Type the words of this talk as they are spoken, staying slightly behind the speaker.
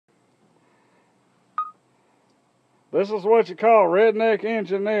This is what you call redneck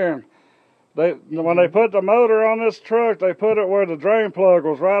engineering. When they put the motor on this truck, they put it where the drain plug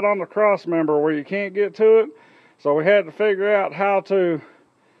was, right on the cross member where you can't get to it. So we had to figure out how to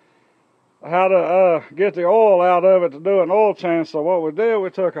get the oil out of it to do an oil change. So what we did, we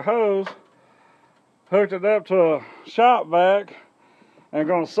took a hose, hooked it up to a shop vac, and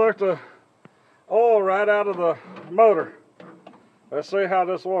gonna suck the oil right out of the motor. Let's see how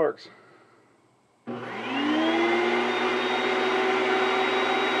this works.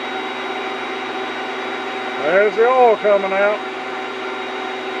 There's the oil coming out.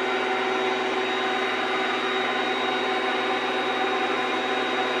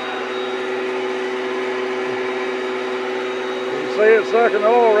 You can see it sucking the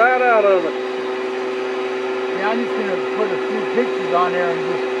oil right out of it. Yeah, I'm just going to put a few pictures on there and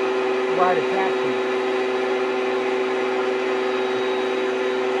just write a caption.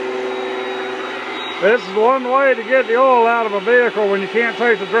 This is one way to get the oil out of a vehicle when you can't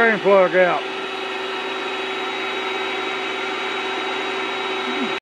take the drain plug out.